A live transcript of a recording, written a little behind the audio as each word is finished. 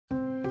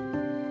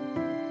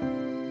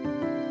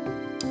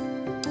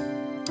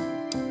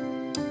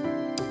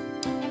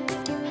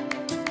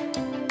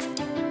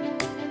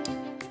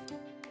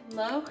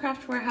Hello,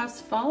 Craft Warehouse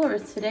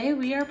followers. Today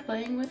we are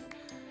playing with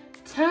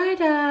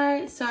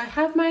tie-dye. So I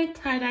have my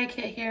tie-dye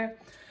kit here.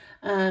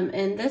 And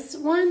this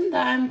one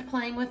that I'm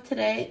playing with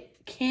today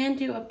can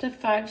do up to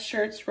 5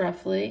 shirts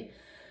roughly.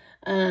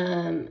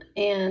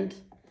 And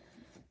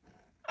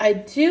I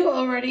do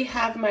already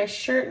have my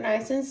shirt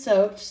nice and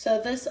soaked. So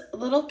this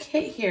little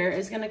kit here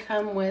is going to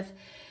come with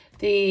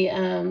the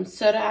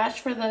soda ash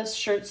for the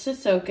shirts to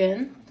soak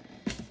in.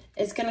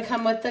 It's going to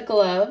come with the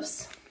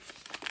gloves,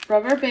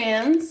 rubber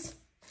bands,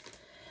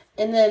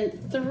 and then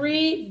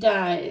 3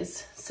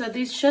 dyes. So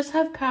these just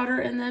have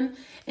powder in them,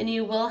 and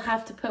you will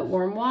have to put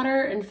warm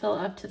water and fill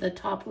up to the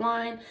top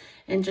line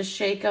and just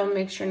shake them,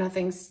 make sure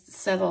nothing's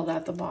settled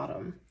at the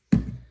bottom.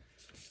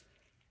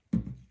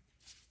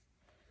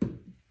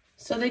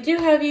 So they do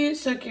have you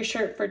soak your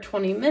shirt for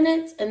 20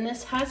 minutes, and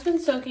this has been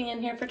soaking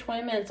in here for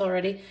 20 minutes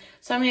already.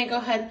 So I'm going to go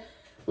ahead,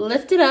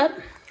 lift it up,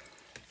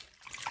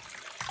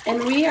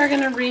 and we are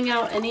going to wring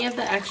out any of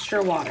the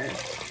extra water.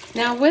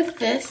 Now with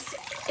this,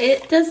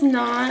 it does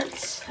not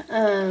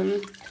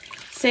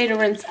say to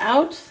rinse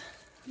out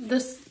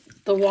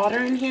the water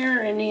in here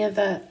or any of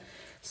the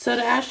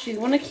soda ash. You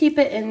want to keep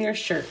it in your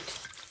shirt.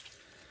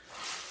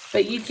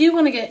 But you do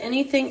want to get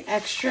anything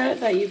extra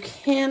that you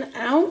can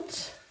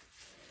out,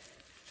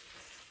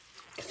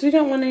 because we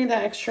don't want any of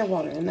that extra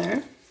water in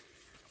there.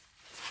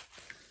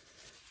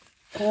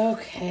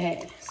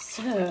 Okay,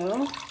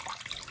 so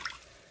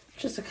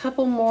just a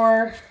couple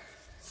more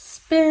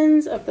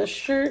spins of the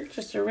shirt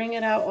just to wring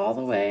it out all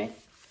the way.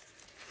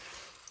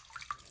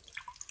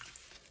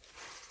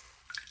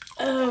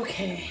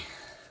 Okay.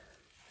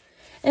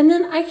 And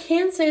then I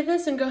can save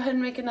this and go ahead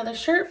and make another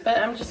shirt, but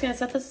I'm just going to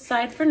set this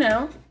aside for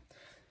now.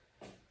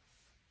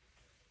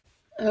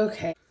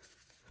 Okay.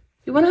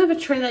 You want to have a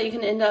tray that you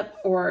can end up,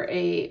 or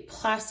a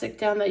plastic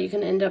down that you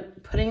can end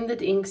up putting the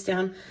inks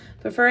down.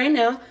 But for right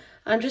now,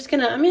 I'm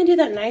gonna do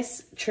that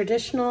nice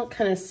traditional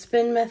kind of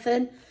spin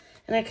method.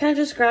 And I kind of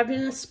just grabbed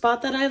it in a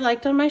spot that I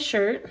liked on my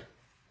shirt.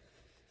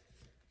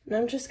 And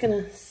I'm just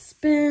gonna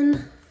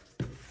spin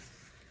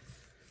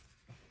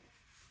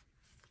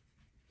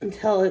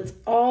until it's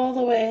all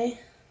the way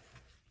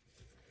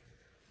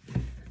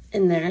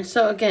in there.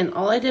 So again,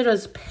 all I did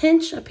was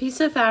pinch a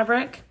piece of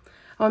fabric.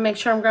 I want to make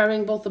sure I'm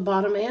grabbing both the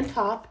bottom and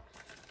top.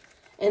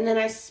 And then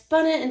I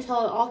spun it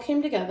until it all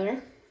came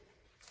together.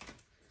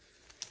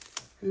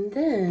 And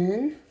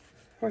then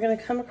we're going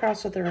to come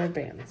across with the rubber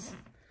bands.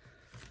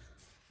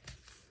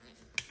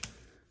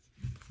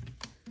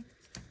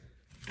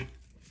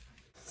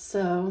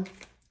 So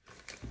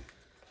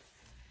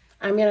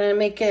I'm going to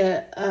make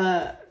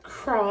a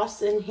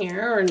cross in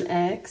here, or an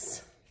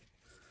X.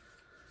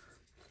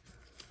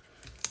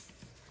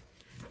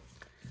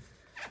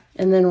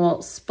 And then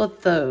we'll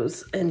split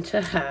those into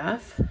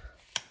half.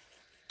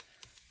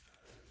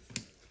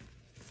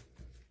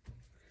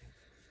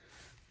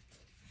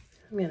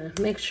 I'm gonna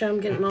make sure I'm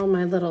getting all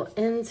my little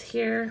ends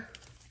here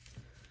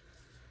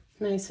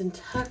nice and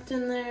tucked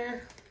in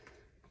there.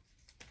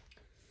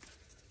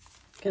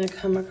 Gonna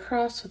come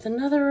across with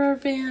another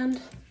rubber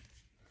band.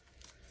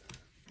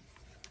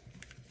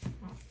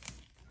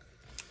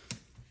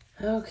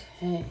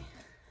 Okay,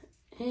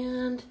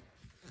 and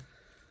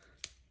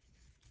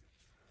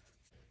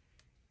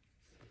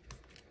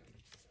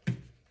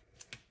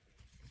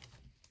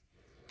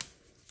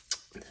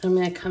I'm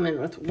going to come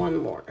in with one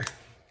more.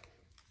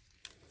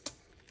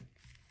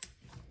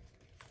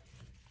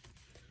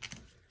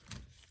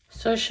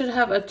 So I should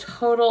have a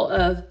total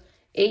of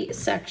 8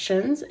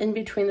 sections in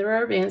between the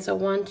rubber bands. So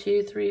 1,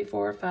 2, 3,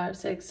 4, 5,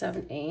 6,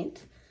 7,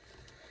 8.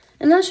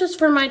 And that's just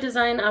for my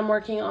design I'm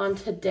working on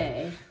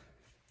today.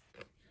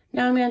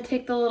 Now I'm going to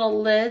take the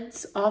little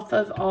lids off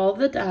of all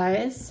the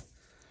dies.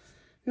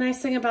 Nice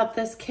thing about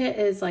this kit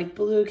is, like,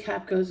 blue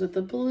cap goes with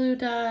the blue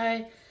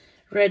dye.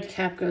 Red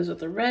cap goes with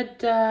the red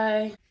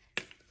dye.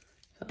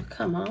 It'll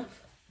come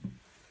off.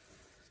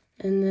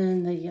 And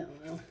then the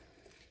yellow.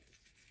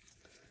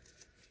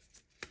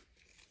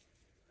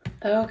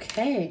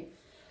 Okay.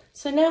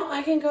 So now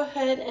I can go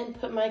ahead and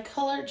put my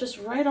color just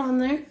right on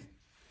there.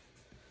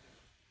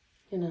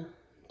 Gonna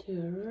do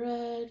a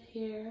red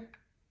here.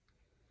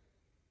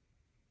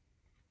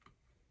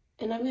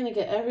 And I'm gonna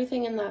get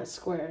everything in that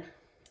square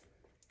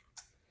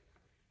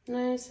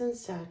nice and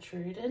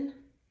saturated.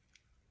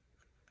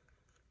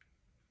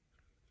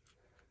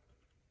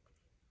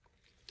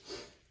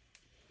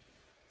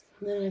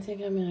 And then I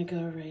think I'm going to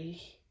go right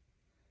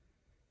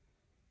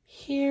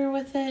here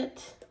with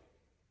it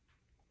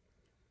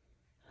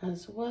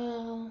as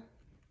well.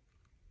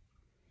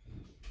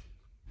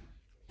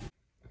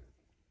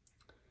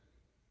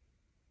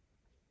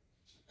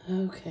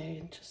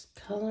 Okay, just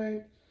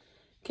coloring,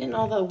 getting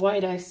all the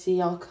white I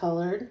see all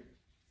colored.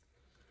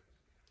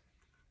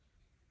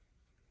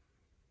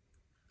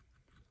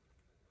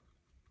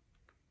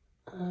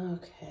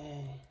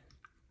 Okay.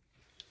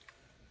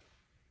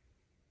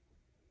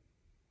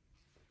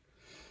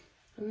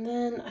 And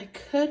then I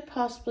could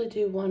possibly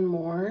do one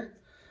more,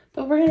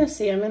 but we're going to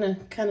see. I'm going to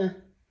kind of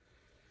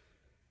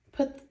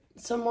put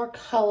some more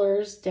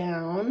colors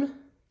down.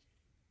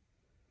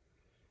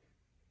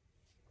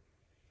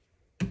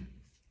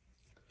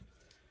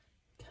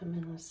 Come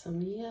in with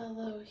some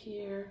yellow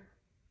here.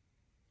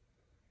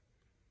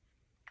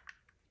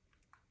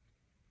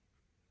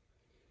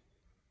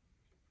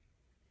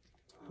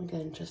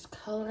 Again, just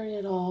coloring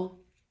it all.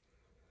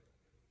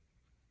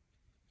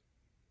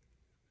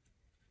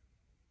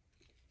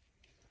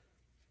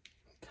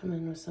 Come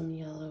in with some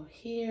yellow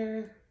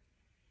here.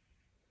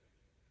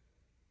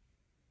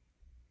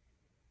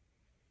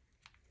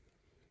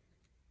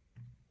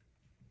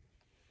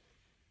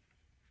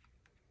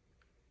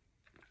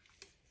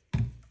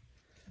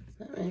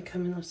 That may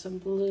come in with some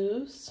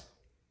blues.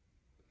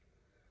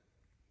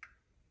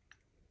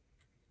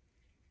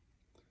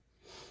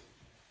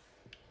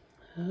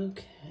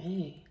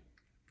 Okay.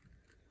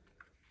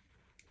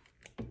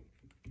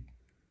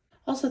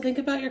 Also, think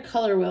about your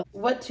color wheel.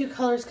 What two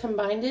colors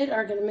combined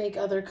are going to make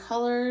other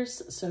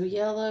colors. So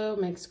yellow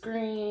makes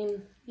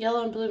green.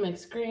 Yellow and blue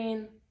makes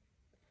green.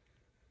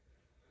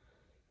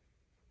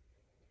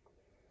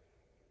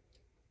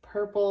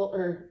 Purple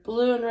or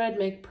blue and red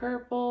make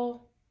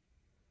purple.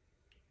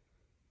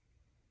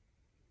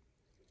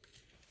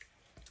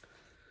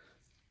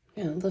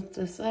 I'm going to lift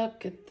this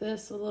up, get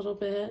this a little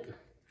bit.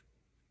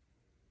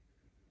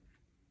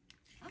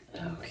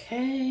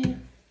 Okay.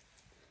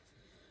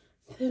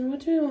 Then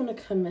what do we want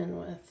to come in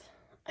with?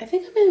 I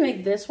think I'm going to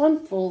make this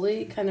one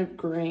fully kind of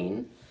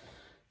green.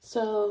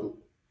 So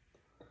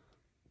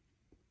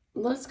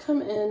let's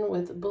come in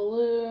with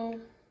blue.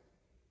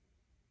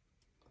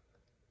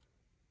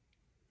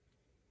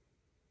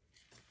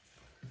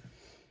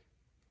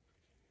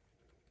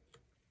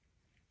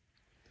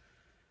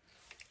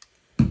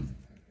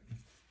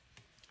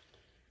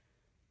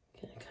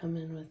 Gonna come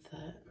in with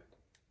that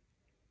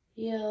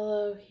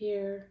yellow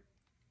here.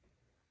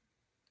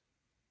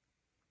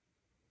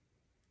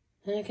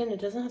 And again, it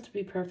doesn't have to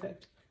be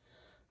perfect.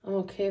 I'm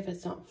okay if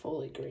it's not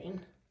fully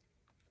green.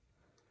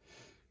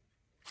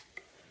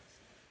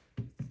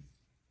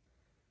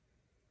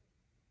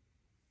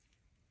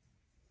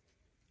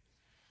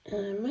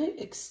 And I might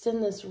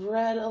extend this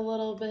red a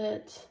little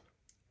bit.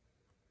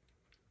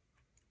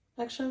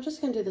 Actually, I'm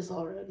just gonna do this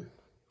all red.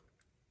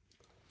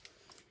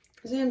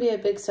 There's gonna be a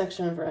big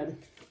section of red.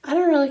 I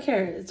don't really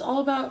care. It's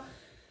all about,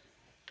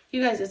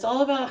 you guys, it's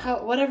all about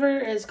how, whatever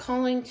is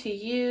calling to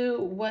you,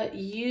 what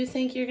you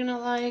think you're gonna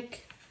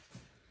like.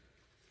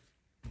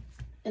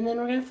 And then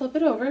we're gonna flip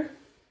it over.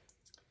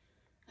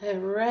 I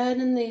have red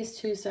in these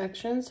two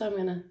sections, so I'm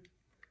gonna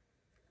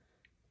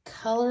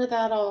color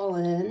that all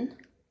in.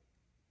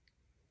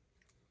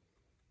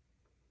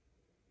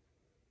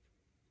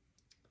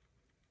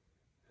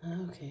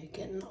 Okay,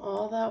 getting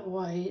all that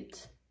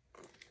white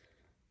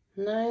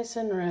nice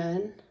and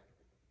red.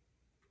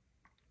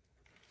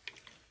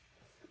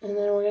 And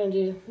then we're going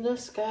to do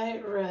this guy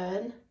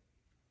red.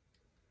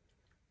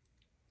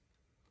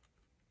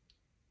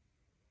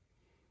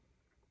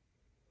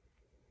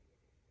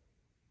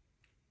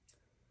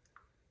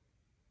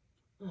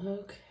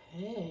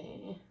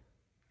 Okay.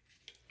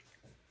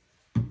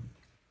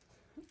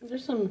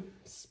 There's some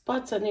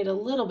spots that need a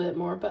little bit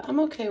more, but I'm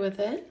okay with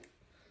it.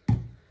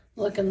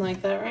 Looking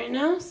like that right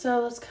now.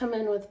 So let's come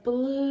in with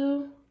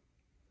blue.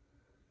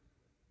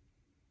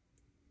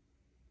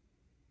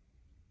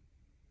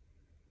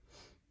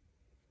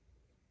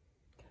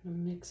 Kind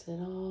of mix it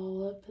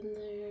all up in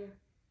there.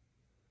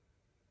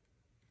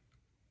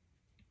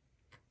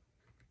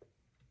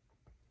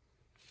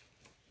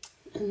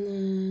 And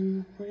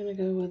then we're gonna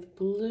go with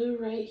blue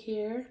right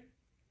here.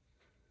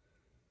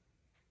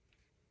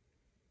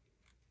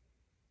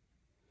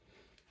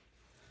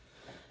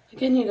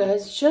 Again, you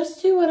guys,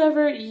 just do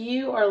whatever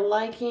you are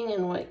liking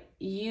and what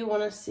you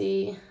want to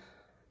see.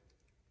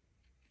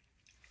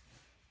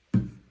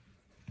 We're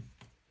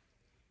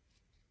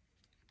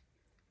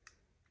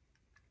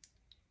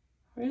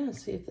gonna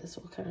see if this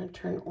will kind of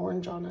turn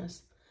orange on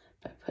us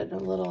by putting a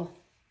little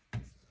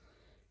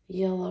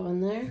yellow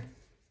in there.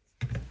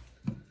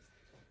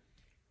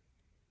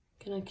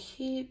 Gonna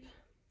keep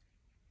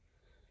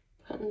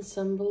putting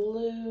some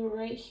blue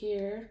right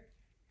here.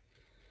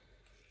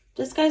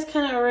 This guy's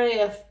kind of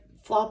already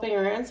flopping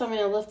around, so I'm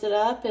gonna lift it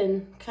up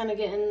and kind of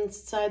get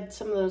inside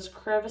some of those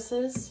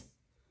crevices.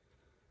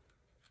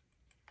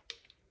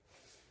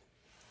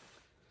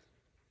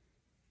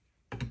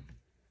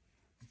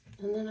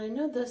 And then I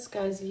know this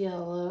guy's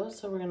yellow,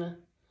 so we're gonna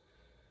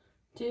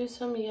do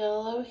some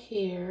yellow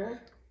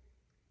here.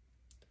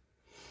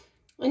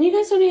 And you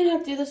guys don't even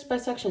have to do this by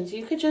sections.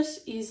 You could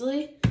just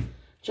easily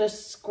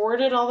just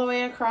squirt it all the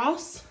way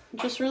across. It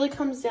just really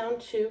comes down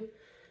to,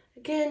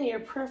 again,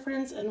 your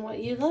preference and what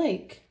you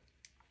like.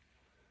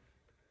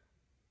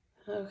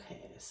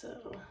 Okay,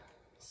 so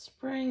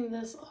spraying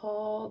this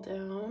all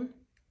down.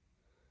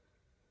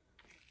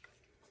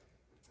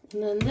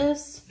 And then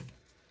this,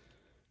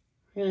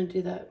 we're gonna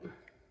do that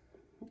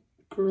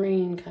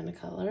green kind of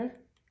color.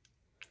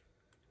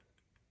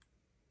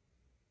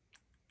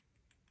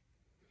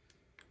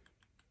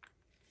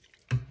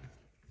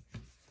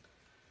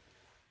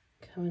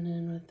 Coming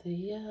in with the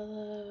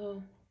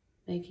yellow,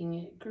 making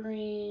it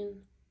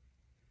green.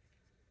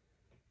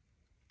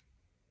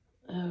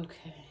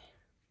 Okay.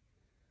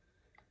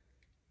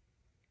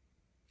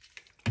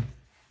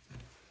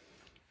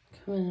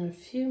 Come in a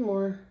few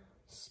more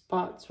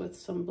spots with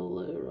some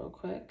blue real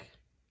quick.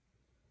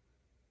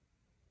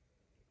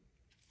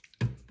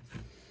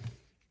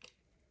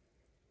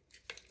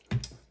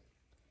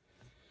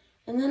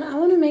 And then I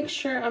want to make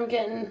sure I'm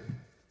getting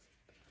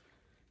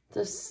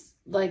this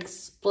like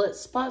split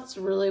spots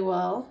really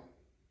well.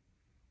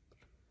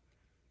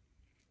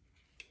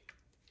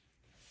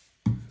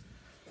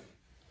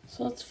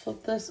 So let's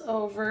flip this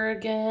over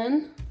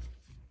again.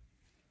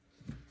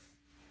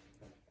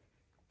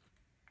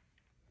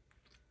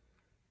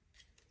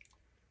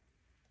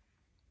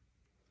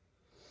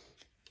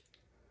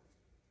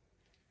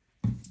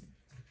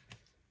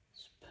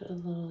 Just put a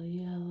little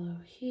yellow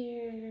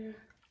here.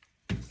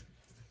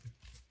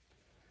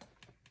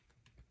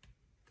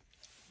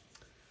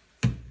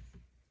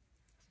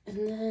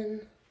 And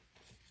then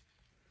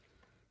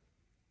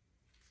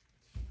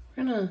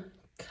we're gonna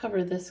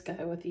cover this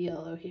guy with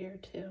yellow here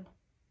too.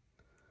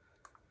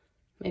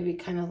 Maybe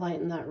kind of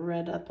lighten that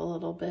red up a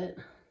little bit.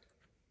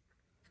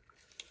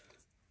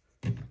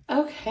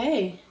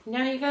 Okay,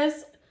 now you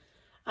guys,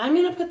 I'm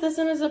gonna put this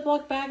in a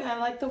Ziploc bag. I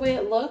like the way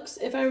it looks.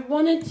 If I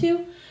wanted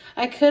to,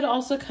 I could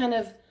also kind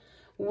of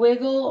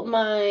wiggle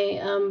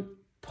my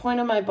point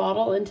of my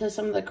bottle into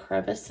some of the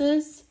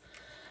crevices.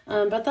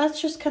 But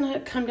that's just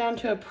gonna come down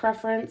to a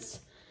preference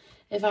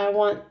if I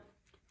want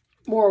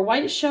more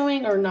white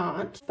showing or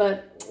not.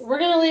 But we're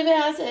gonna leave it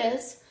as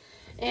is.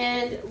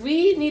 And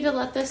we need to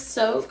let this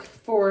soak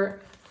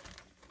for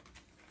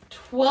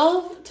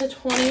 12 to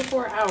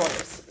 24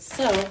 hours.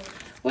 So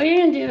what you're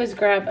gonna do is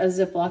grab a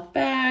Ziploc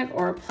bag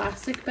or a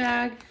plastic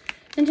bag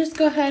and just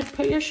go ahead,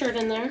 put your shirt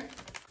in there.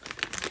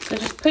 So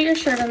just put your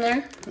shirt in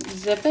there,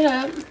 zip it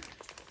up.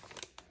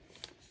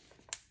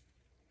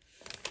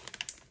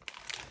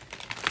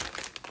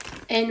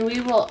 And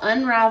we will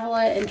unravel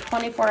it in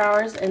 24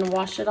 hours and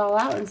wash it all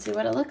out and see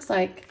what it looks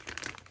like.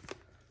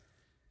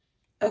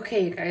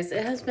 Okay, you guys,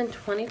 it has been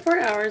 24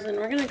 hours and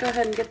we're gonna go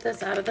ahead and get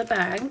this out of the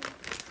bag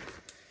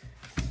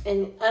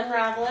and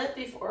unravel it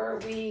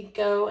before we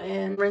go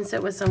and rinse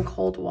it with some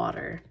cold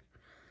water.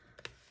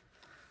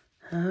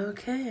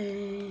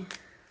 Okay.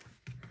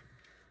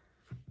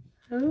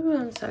 Ooh,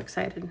 I'm so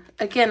excited.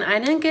 Again, I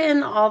didn't get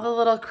in all the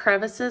little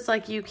crevices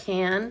like you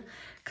can,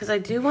 because I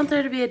do want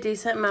there to be a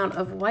decent amount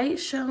of white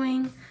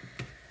showing.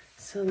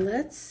 So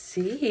let's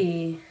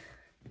see.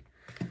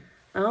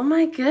 Oh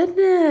my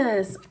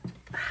goodness.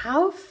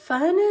 How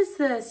fun is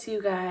this,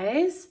 you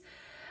guys?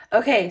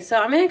 Okay,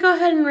 so I'm going to go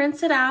ahead and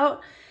rinse it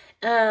out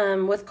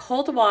with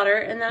cold water,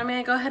 and then I'm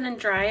going to go ahead and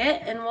dry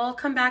it, and we'll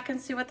come back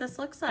and see what this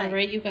looks like. All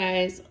right, you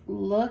guys,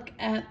 look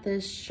at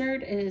this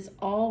shirt. It is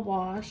all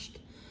washed.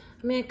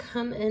 I'm going to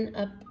come in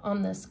up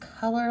on this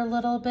color a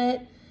little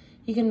bit.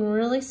 You can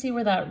really see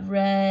where that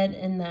red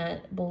and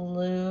that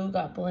blue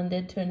got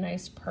blended to a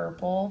nice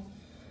purple.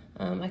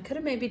 I could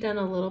have maybe done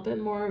a little bit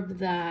more of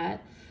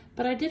that,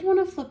 but I did want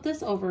to flip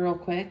this over real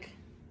quick.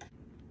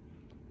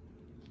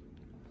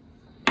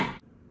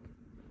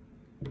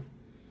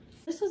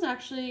 This was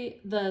actually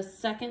the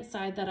second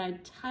side that I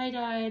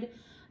tie-dyed.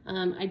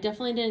 I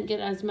definitely didn't get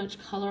as much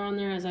color on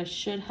there as I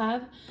should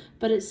have,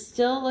 but it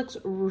still looks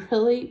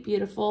really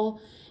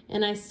beautiful.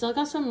 And I still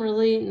got some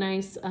really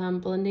nice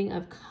blending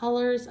of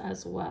colors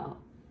as well.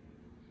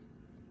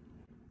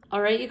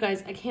 All right, you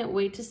guys, I can't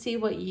wait to see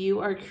what you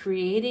are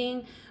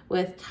creating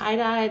with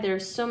tie-dye.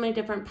 There's so many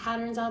different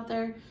patterns out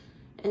there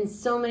and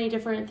so many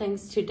different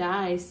things to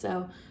dye.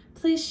 So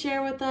please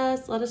share with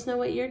us. Let us know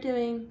what you're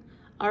doing.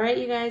 All right,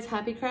 you guys,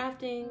 happy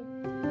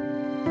crafting.